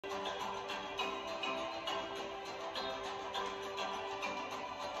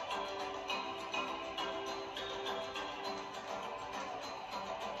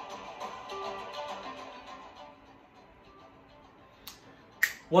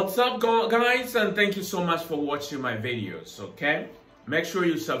What's up guys, and thank you so much for watching my videos, okay? Make sure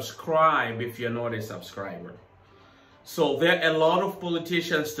you subscribe if you're not a subscriber. So there are a lot of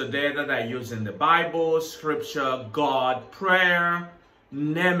politicians today that are using the Bible, scripture, God, prayer,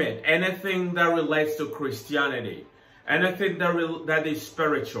 name it, anything that relates to Christianity, anything that is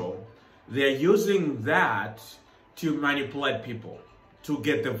spiritual. They're using that to manipulate people, to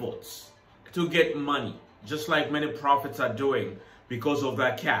get the votes, to get money, just like many prophets are doing because of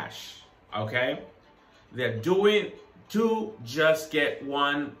that cash, okay? They're doing to just get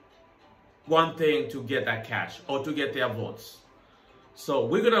one thing to get that cash or to get their votes. So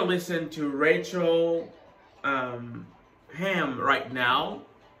we're gonna listen to Rachel Hamm right now.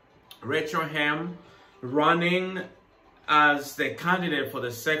 Rachel Hamm running as the candidate for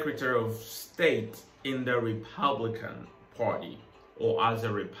the Secretary of State in the Republican Party, or as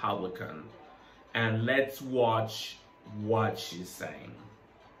a Republican. And let's watch what she's saying.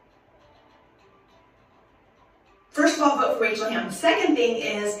 First of all, vote for Rachel Hamm. Second thing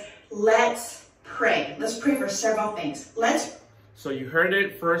is, let's pray. Let's pray for several things. So you heard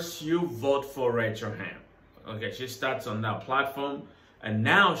it. First, you vote for Rachel Hamm. Okay, she starts on that platform, and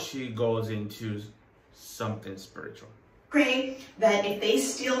now she goes into something spiritual. Pray that if they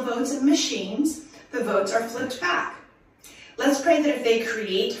steal votes in machines, the votes are flipped back. Let's pray that if they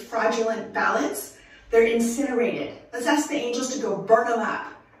create fraudulent ballots, they're incinerated. Let's ask the angels to go burn them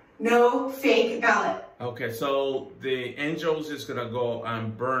up. No fake ballot. Okay, so the angels is gonna go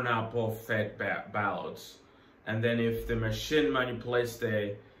and burn up all fake ballots, and then if the machine manipulates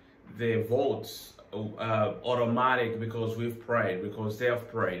the votes automatic, because we've prayed, because they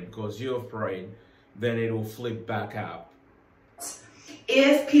have prayed, because you have prayed, then it will flip back up.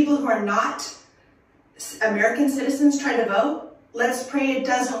 If people who are not American citizens try to vote, let's pray it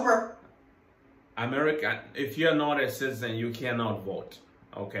doesn't work. America, if you're not a citizen, you cannot vote.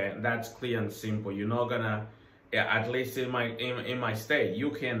 Okay, that's clear and simple. You're not gonna, at least in my state,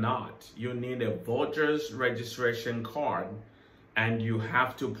 you cannot. You need a voter's registration card, and you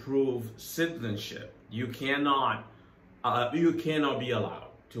have to prove citizenship. You cannot be allowed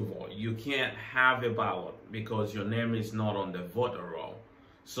to vote. You can't have a ballot because your name is not on the voter roll.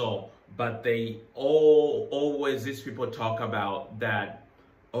 So, but they always, these people talk about that,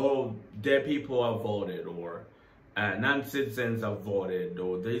 oh, dead people have voted, or non-citizens have voted,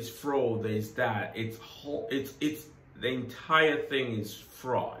 or there's fraud, there's that. It's the entire thing is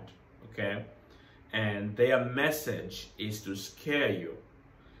fraud, okay? And their message is to scare you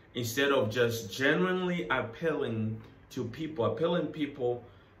instead of just genuinely appealing people,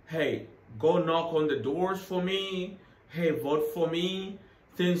 hey, go knock on the doors for me, hey, vote for me.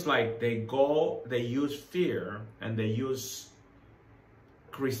 Things like they use fear, and they use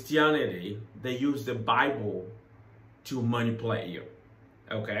Christianity, they use the Bible to manipulate you,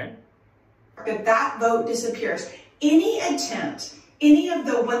 okay? That vote disappears. Any attempt, any of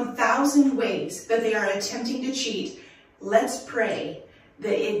the 1,000 ways that they are attempting to cheat, let's pray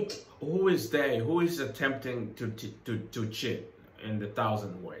that it... Who is they? Who is attempting to cheat in the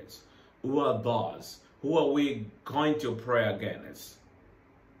 1,000 ways? Who are those? Who are we going to pray against?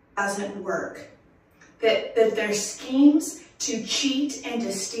 Doesn't work. That their schemes to cheat and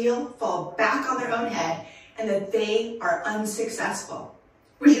to steal fall back on their own head, and that they are unsuccessful.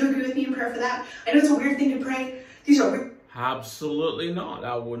 Would you agree with me in prayer for that? I know it's a weird thing to pray. These are weird. Absolutely not.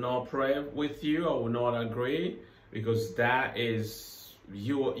 I will not pray with you. I will not agree, because that is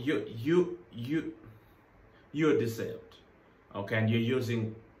you're deceived. Okay, and you're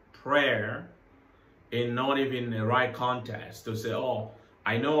using prayer in not even the right context to say, oh,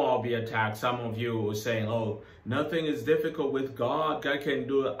 I know I'll be attacked. Some of you are saying, oh, nothing is difficult with God. God can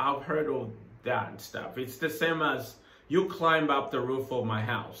do it. I've heard of that stuff. It's the same as you climb up the roof of my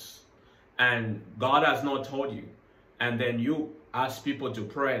house and God has not told you. And then you ask people to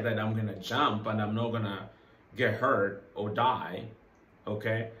pray that I'm going to jump and I'm not going to get hurt or die.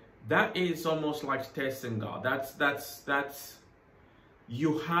 Okay. That is almost like testing God. That's,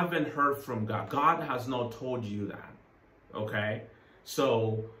 you haven't heard from God. God has not told you that. Okay.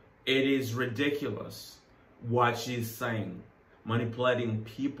 So it is ridiculous what she's saying, manipulating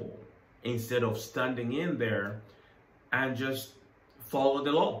people instead of standing in there and just follow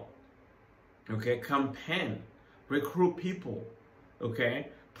the law. Okay, campaign, recruit people. Okay,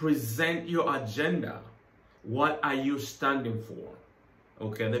 present your agenda. What are you standing for?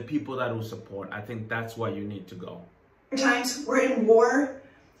 Okay, the people that will support. I think that's why you need to go. Times we're in war,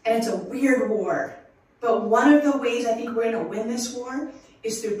 and it's a weird war. But one of the ways I think we're going to win this war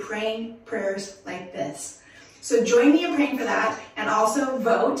is through praying prayers like this. So join me in praying for that, and also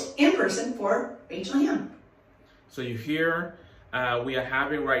vote in person for Rachel Hamm. So you hear we are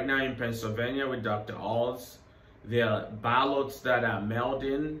having right now in Pennsylvania with Dr. Oz. There are ballots that are mailed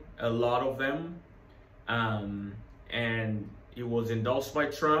in, a lot of them, and it was endorsed by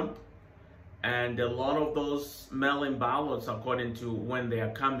Trump. And a lot of those mail-in ballots, according to when they are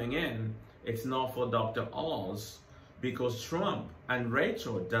coming in, it's not for Dr. Oz, because Trump and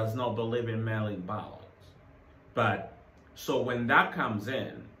Rachel does not believe in mail-in ballots. But so when that comes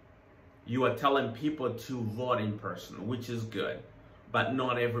in, you are telling people to vote in person, which is good, but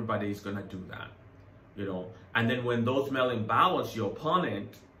not everybody is going to do that, you know. And then when those mail-in ballots, your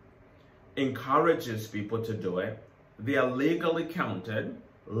opponent encourages people to do it, they are legally counted,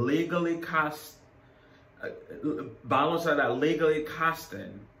 legally cast, ballots that are legally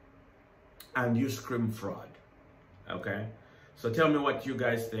casted, and you scream fraud. Okay, so tell me what you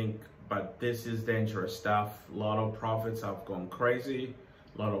guys think, but this is dangerous stuff. A lot of prophets have gone crazy.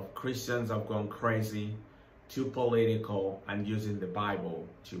 A lot of Christians have gone crazy, too political, and using the Bible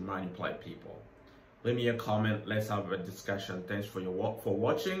to manipulate people. Leave me a comment. Let's have a discussion. Thanks for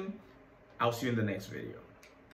watching. I'll see you in the next video.